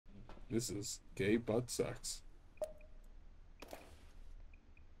This is gay butt sex.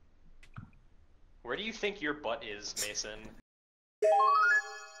 Where do you think your butt is, Mason?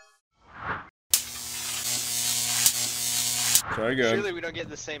 Try again. Surely we don't get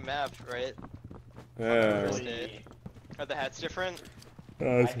the same map, right? Yeah. Really? Are the hats different?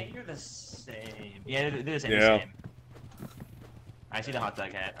 I think you're the same. Yeah, they're the same. Yeah. I see the hot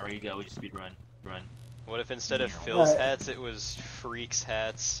dog hat. There you go. We just speed run. What if instead of Phil's hats, it was Freak's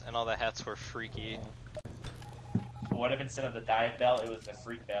hats, and all the hats were freaky? What if instead of the dive bell, it was the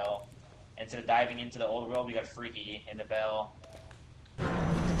freak bell? Instead of diving into the old world, we got freaky in the bell. Think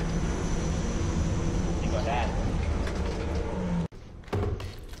about that.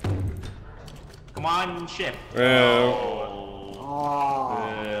 Come on, ship. Oh.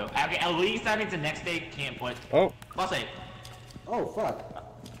 Okay, at least that means the next day can't put. Oh. I'll say. Oh, fuck.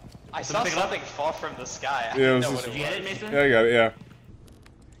 I saw something fall from the sky. I Yeah, didn't it know was what Did it you get was. it, Mason? Yeah, I got it. Yeah.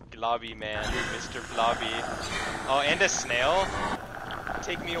 Globby man, Mr. Blobby. Oh, and a snail?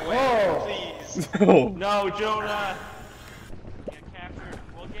 Take me away, Whoa. please. Oh. No, Jonah. Get captured.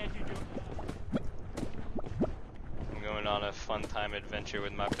 We'll get you, Jonah. I'm going on a fun time adventure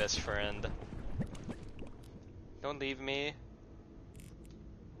with my best friend. Don't leave me.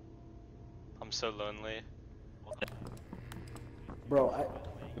 I'm so lonely. Bro,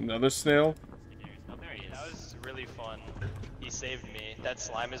 Another snail. Oh, there he is. That was really fun. He saved me. That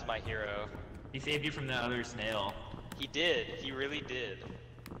slime is my hero. He saved you from the other snail. He did. He really did.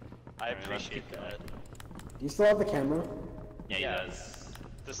 I Alright, let's appreciate keep that. do you still have the camera? Yeah, he Yeah. does.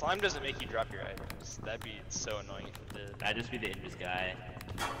 The slime doesn't make you drop your items. That'd be so annoying if it did. I'd just be the Invis guy.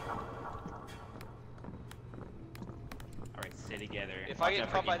 Alright, stay together. If I Watch get out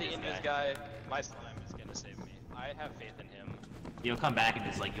for caught by the Invis Invis guy, my slime is gonna save me. I have faith in him. He'll come back and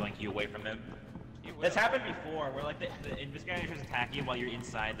just like yoink you away from him. He will. That's happened before, where like the Invis guy tries to attack you while you're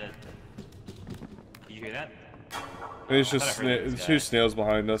inside the... Did you hear that? There's I thought just I heard this two guy. snails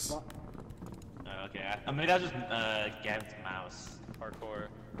behind us. Oh, okay. Maybe that was just Gavin's mouse. Parkour.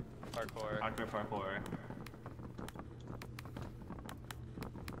 Parkour. Parkour.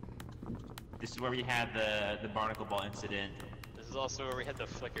 This is where we had the barnacle ball incident. This is also where we had the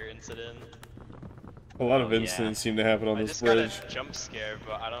flicker incident. A lot of Yeah. incidents seem to happen on I this just got bridge. a jump scare,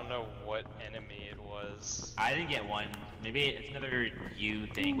 but I don't know what enemy it was. I didn't get one. Maybe it's another you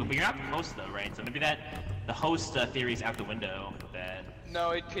thing. But you're not the host though, right? So maybe the host theory is out the window with that.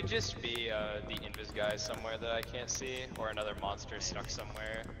 No, it could just be the Invis guy somewhere that I can't see, or another monster stuck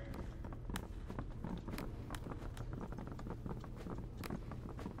somewhere.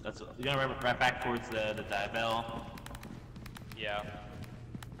 You're gonna right back towards the dive bell. Yeah.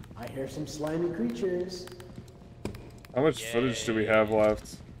 I hear some slimy creatures. How much footage do we have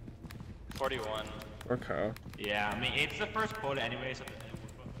left? 41. Okay. Yeah, I mean it's the first quota anyway, so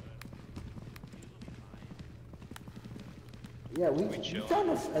Yeah, we chilling. found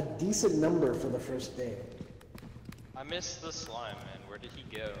a decent number for the first day. I missed the slime, man. Where did he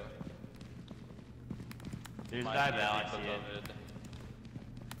go? there's My dive bell, I dearly see it. beloved.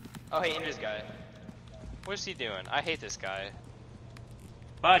 Oh, hey, Invis guy. What's he doing? I hate this guy.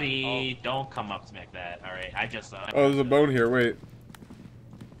 Buddy, don't come up to me like that. Alright, I just Oh, there's a bone here. Wait.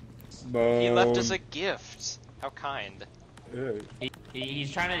 Bone. He left us a gift. How kind. Yeah.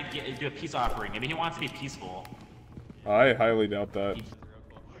 he's trying to do a peace offering. Maybe he wants to be peaceful. I highly doubt that.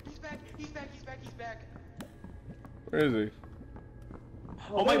 He's back. He's back. He's back. He's back. Where is he?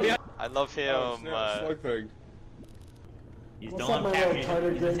 Oh my god! I love him. Oh, slug thing. He's What's don't up, my capture little you.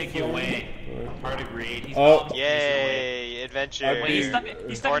 tardigrade He's gonna take you friend? away. Tardigrade. He's Oh. following you Yay! Adventure. I'd Wait, be-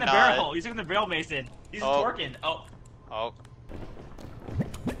 he's stuck Or in the not. barrel. He's stuck in the barrel, Mason. He's Oh. twerking. Oh. Oh.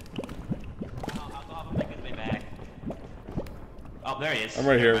 I'll go have him make his way back. Oh, there he is. I'm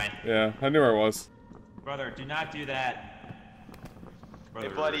right Never here. mind. Yeah, I knew where I was. Brother, do not do that. Hey,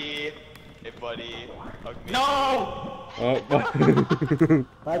 buddy. Hey, buddy. Hug me. No! Oh.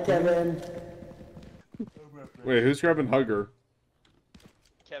 Bye, Kevin. Wait, who's grabbing Hugger?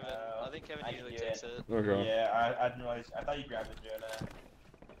 Kevin. I think Kevin I usually get takes it. it. Okay. Yeah, I didn't realize. I thought you grabbed it, Jonah.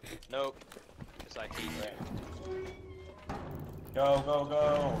 Nope. Because I hate it. Go, go,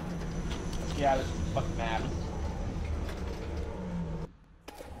 go! Let's get out of this fucking map.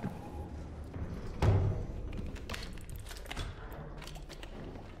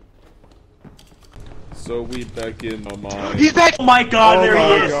 So we back in the mine. He's back! Oh my god, Oh there my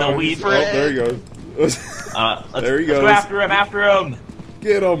he is! God. So we. Oh, there he goes. There he Let's goes. go after him,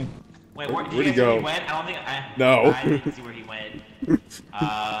 Get him! Wait, Where'd did you he guys see where go? he went? I don't think No. I didn't see where he went.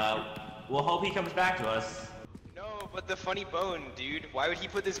 We'll hope he comes back to us. No, but the funny bone, dude. Why would he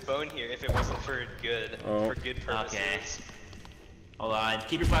put this bone here if it wasn't for good, Oh. for good purposes? Okay. Hold on.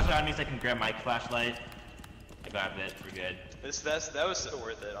 Keep your flashlight on me so I can grab my flashlight. I grabbed it. We're good. That was so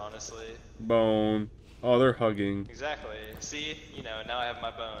worth it, honestly. Bone. Oh, they're hugging. Exactly. See, you know, now I have my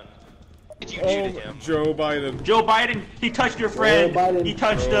bone. Did you Oh, shoot at him? Joe Biden. Joe Biden, he touched your friend. Biden. He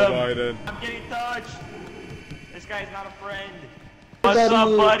touched Joe him. Biden. I'm getting touched. This guy's not a friend. What's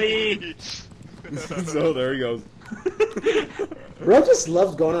up, buddy? So there he goes. Bro just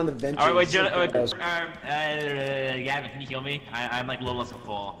loves going on adventures. Alright, wait, Gavin, can you heal me? I'm like a little less than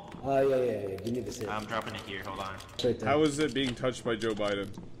full. Oh, yeah. You need to sit. I'm dropping it here, hold on. It's right there. How is it being touched by Joe Biden?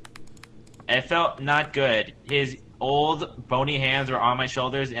 It felt not good. His old bony hands were on my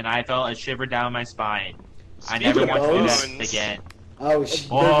shoulders and I felt a shiver down my spine. I never want to do that bones. again. Oh, shit.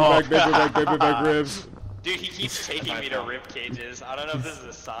 Oh. Back ribs. Dude, he keeps taking me to rib cages. I don't know if this is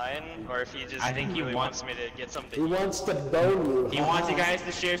a sign or if he just I think he really wants- wants me to get He something. wants to bone you. He wants you guys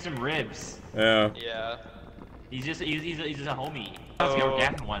to share some ribs. Yeah. Yeah. He's just a homie. Oh. Let's go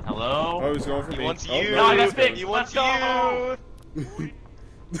Gavin one. Hello? Oh, he's going for He me. wants Oh, you. No, I got okay. spit. He wants Let's you.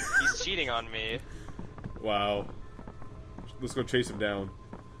 He's cheating on me. Wow. Let's go chase him down.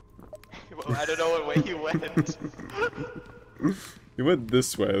 Well, I don't know what way he went. He went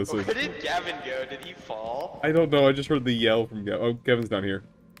this way. Let's Where see. did Gavin go? Did he fall? I don't know. I just heard the yell from Gavin. Oh, Gavin's down here.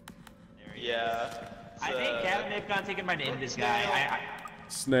 Yeah. I think Gavin may have gone taken by the end of this guy. I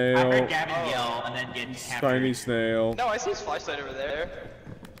Snail. heard Gavin yell and then get captured. Tiny snail. No, I see his flashlight over there.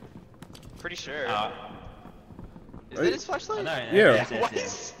 Pretty sure. Is Are that you- his flashlight? No, Yeah. yes, yes, What yes.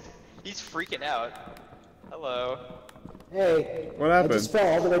 is? He's freaking out. Hello. Hey, What I happened? just fell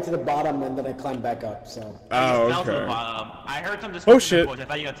all the way to the bottom and then I climbed back up, so. Oh, Fell to the okay. bottom. I heard some Oh, discussion shit. voice. I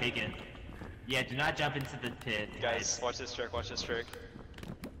thought you got taken. Yeah, do not jump into the pit, Guys, watch this trick, watch this trick.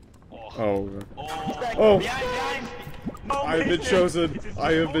 Oh. Oh, Oh. behind! No, I have been Mason! chosen. This is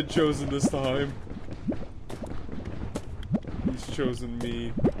I have so- been chosen this time. He's chosen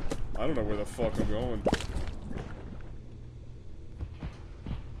me. I don't know where the fuck I'm going.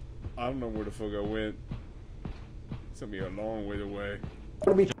 I don't know where the fuck I went. It's gonna be a long way away.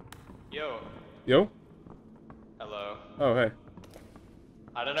 Yo. Yo? Hello. Oh, hey.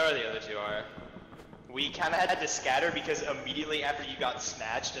 I don't know where the other two are. We kind of had to scatter because immediately after you got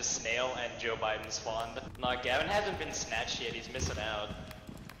snatched, a snail and Joe Biden spawned. Nah, Gavin hasn't been snatched yet. He's missing out.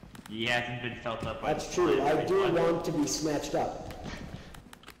 He hasn't been felt up by That's the true. fire I do very much. want to be snatched up.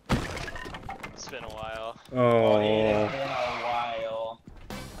 It's been a while. Oh. Been a while.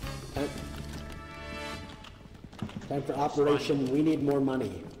 Time for Operation We Need More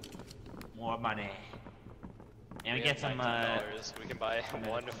Money. More money. And we We get have some, $19. We can buy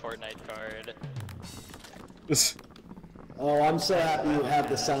one Fortnite card. This. Oh, I'm so happy you have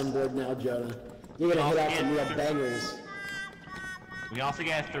the soundboard now, Jonah. You're gonna hit out some real bangers. we also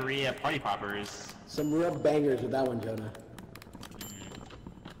get 3 party poppers. Some real bangers with that one, Jonah.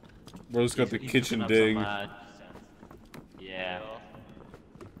 Bro's got the He's kitchen cooking up ding. some, yeah. Well,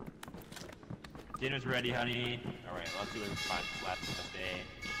 Dinner's ready, honey. Alright, let's see what we find left of the day.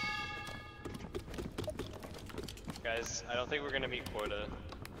 guys, I don't think we're gonna meet quota.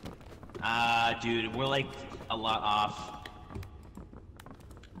 Dude, we're like a lot off.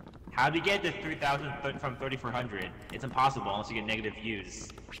 How do you get to 3,000 from 3,400? It's impossible unless you get negative views.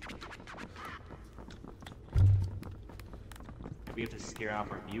 We have to scare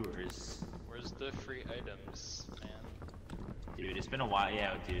off our viewers. Where's the free items, man? Dude, it's been a while.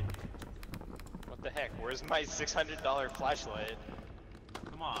 Yeah, dude. What the heck? Where's my $600 flashlight?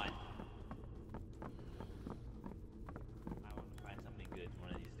 Come on. I want to find something good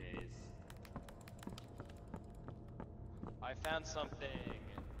one of these days. I found something.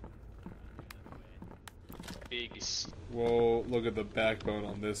 Big. Whoa, look at the backbone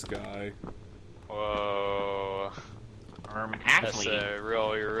on this guy. Whoa. That's Actually, a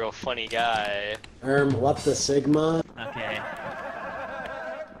real funny guy. What the Sigma? okay.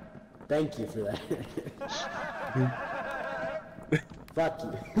 Thank you for that. Fuck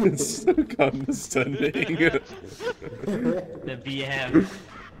you. It's so condescending. The BM.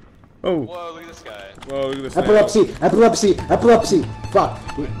 Oh, Whoa, look at this guy. whoa, look at this. Epilepsy! Epilepsy! Epilepsy! Fuck!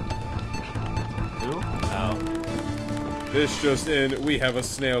 Who? Oh. This just in, we have a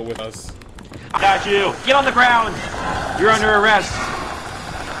snail with us. I got you! Get on the ground! You're under arrest!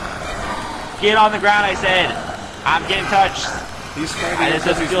 Get on the ground, I said! I'm getting touched! He's fighting I him just because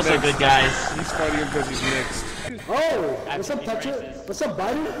doesn't he's feel so mixed. good, guys. He's fighting him because he's mixed. Oh! What's up, He's Toucher? racist. What's up,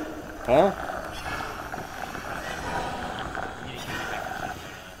 Biden? Huh?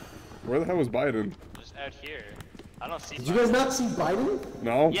 Where the hell was Biden? Just out here. I don't see. Did you guys not see Biden?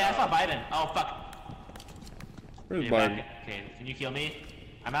 No? Yeah, I saw Biden. Oh, fuck. Where's Okay, Biden? back. Okay, can you kill me?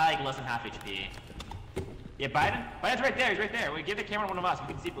 I'm at like less than half HP. Yeah, Biden. Biden's right there. He's right there. Wait, give the camera to one of us.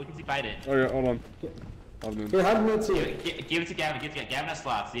 We can see Biden. Oh yeah, hold on. Here, hug me too. Give it to Gavin. Give it to Gavin. Gavin has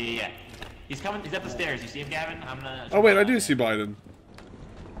slots. Yeah. He's coming. He's up the stairs. You see him, Gavin? I'm gonna. Oh wait, I do see Biden.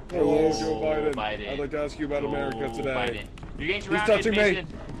 Hello, Oh, Joe Biden. Biden. I'd like to ask you about America Oh, today. Biden. You're getting He's surrounded. touching me. Mason.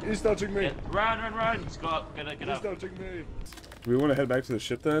 He's touching me. Yeah, run. Just go up. Get He's up. touching me. Do we want to head back to the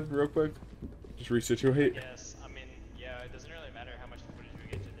ship then, real quick? Just resituate. Yes, I mean, yeah, it doesn't really matter how much footage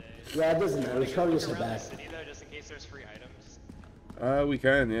we get today. Yeah, it doesn't matter. We should probably just head Around the back. city though, just in case there's free items. We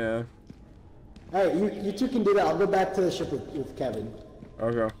can, yeah. Alright, you two can do that. I'll go back to the ship with Kevin.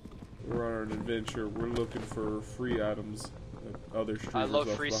 Okay. We're on an adventure. We're looking for free items that other streamers I love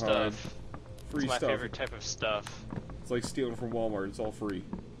left free behind. stuff. Free It's my stuff. favorite type of stuff. It's like stealing from Walmart. It's all free.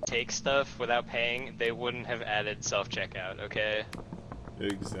 Take stuff without paying, they wouldn't have added self-checkout, okay?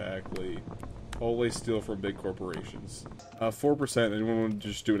 Exactly. Always steal from big corporations. 4%. Anyone want to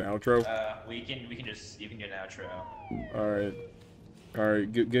just do an outro? We can just. You can get an outro. All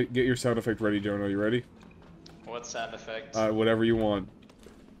right. Get your sound effect ready, Jonah. You ready? What sound effect? Whatever you want.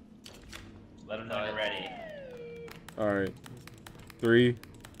 Let them know you're ready. All right. 3,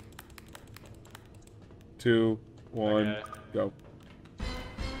 2, 1, Okay. go.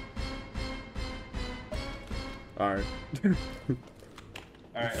 All right.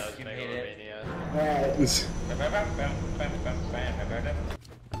 Alright, so you can hit it. Megalomania. Alright. This-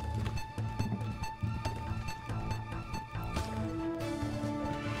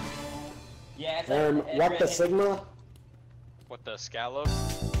 Yeah, it's like, What the Sigma? What the scallop?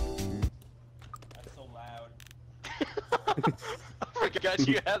 That's so loud. I forgot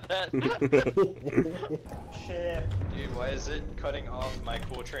you had that. Shit. Dude, why is it cutting off my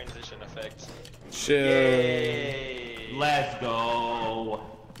cool transition effect? Chill. Yay! Let's go.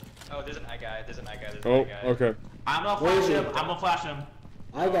 Oh, there's an eye guy. There's an eye guy. There's an Oh, eye guy. okay. I'm gonna Where flash is him. it? I'm gonna flash him.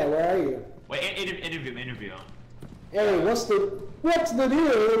 Hi guy, where are you? Wait, interview. Hey, what's the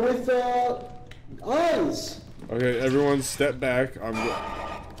deal with eyes? Okay, everyone step back. I'm go-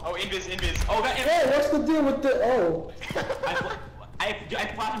 Oh, invis. Oh, God, Hey, what's the deal with the I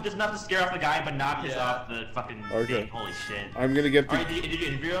flashed him just enough to scare off the guy, but not piss Yeah. off the fucking Okay. thing. Holy shit. I'm gonna get the. Alright, did you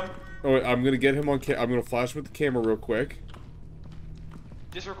interview him? Oh wait, I'm gonna get him on. I'm gonna flash with the camera real quick.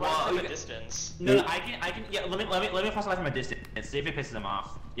 Just record Well, from you a can- distance. No, I can. Yeah, let me flash him from a distance. See if it pisses him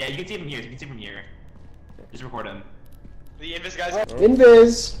off. Yeah, you can see him here. You can see him from here. Just record him. The invis guy's.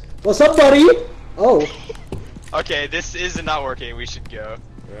 Invis? What's up, buddy? Oh, Okay, this is not working. We should go.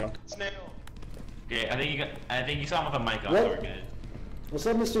 Yeah. Snail. Okay, I think you saw him with a mic on. What? So we're good. what's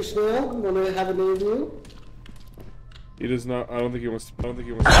up, Mr. Snail? Wanna have an interview? He does not. I don't think he wants. I don't think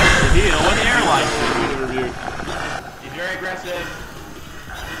he wants. What's the deal with the airline? to be interviewed. He's very aggressive.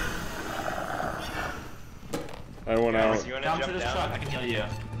 I want Guys, out. you wanna Come to jump this down? truck. I can heal you.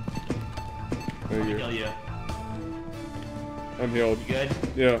 Thank I can you. heal you. I'm healed. You good?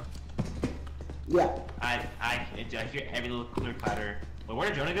 Yeah. Yeah. I hear every little clear clatter. Wait, where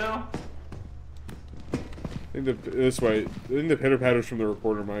did Jonah go? I think this way. I think the pitter patter's from the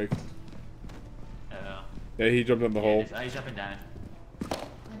recorder mic. Oh. Yeah, he jumped down the hole. He's jumping down.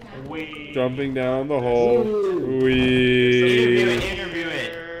 Wee. Jumping down the hole. Interview Wee. it. Interview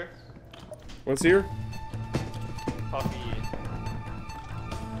it. Here. What's here? Puffy.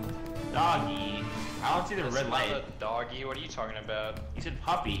 Doggy. I don't see the That's red not light. a doggy. What are you talking about? You said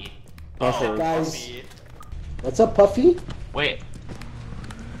puppy. Puffer. Guys, Puffy. what's up, Puffy? Wait.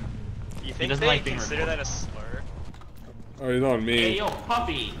 You think doesn't they like being consider recorded. that a slur? Oh, he's on Hey, me. yo,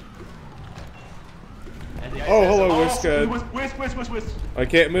 puppy. Oh, hello, Whisked. Whisk. I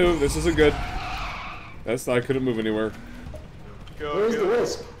can't move. This isn't good. I couldn't move anywhere. Go, Where's the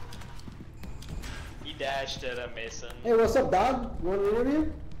risk? He dashed at a Mason. Hey, what's up, dog? You want an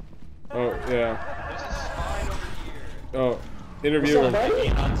interview? Oh yeah. There's a spine over here. Oh, interview What's up,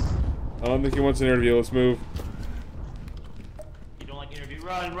 him. buddy? I don't think he wants an interview. Let's move. You don't like interview?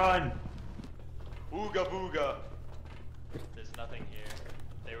 Run. Ooga booga. There's nothing here.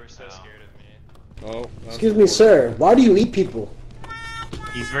 They were so scared of me. Oh. that's Excuse me, important. sir. Why do you eat people?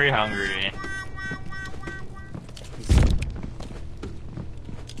 He's very hungry.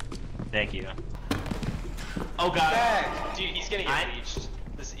 Thank you. Oh god. Back! Dude, he's gonna I- get leeched.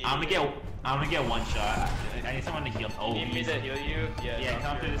 This idiot. I'm gonna get one shot. I need someone to heal. Oh, You need me he's- to heal you? Yeah,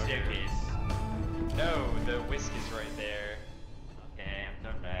 come through the staircase. No, the whisk is right there. Okay, I'm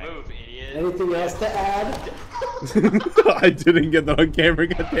coming back. Move, idiot. Anything else to add? I didn't get that on camera.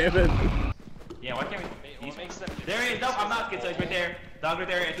 God damn it. Yeah, why can't we? What makes them do There he is. this? Nope, I'm not. It's right there. Dog right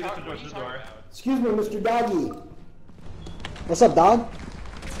there. Enter What the are door. you The talking door. about? Excuse me, Mr. Doggy. What's up, dog?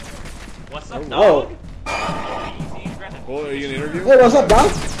 What's up, Oh. dog? Easy, aggressive. Well, are you gonna interview? Hey, what's up,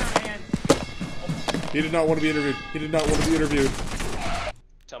 dog? He did not want to be interviewed. He did not want to be interviewed.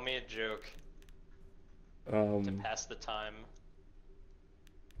 Tell me a joke to pass the time.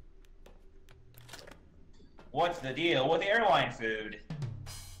 What's the deal with airline food?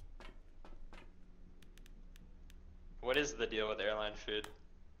 What is the deal with airline food?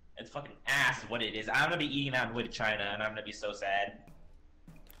 It's fucking ass what it is. I'm gonna be eating out with China, and I'm gonna be so sad.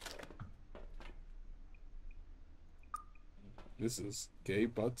 This is gay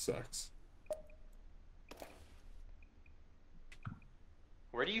butt sex.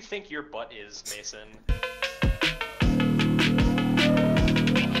 Where do you think your butt is, Mason?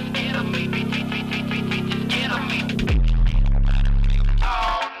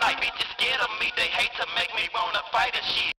 All night, bitches scared of me. They hate to make me wanna fight and shit.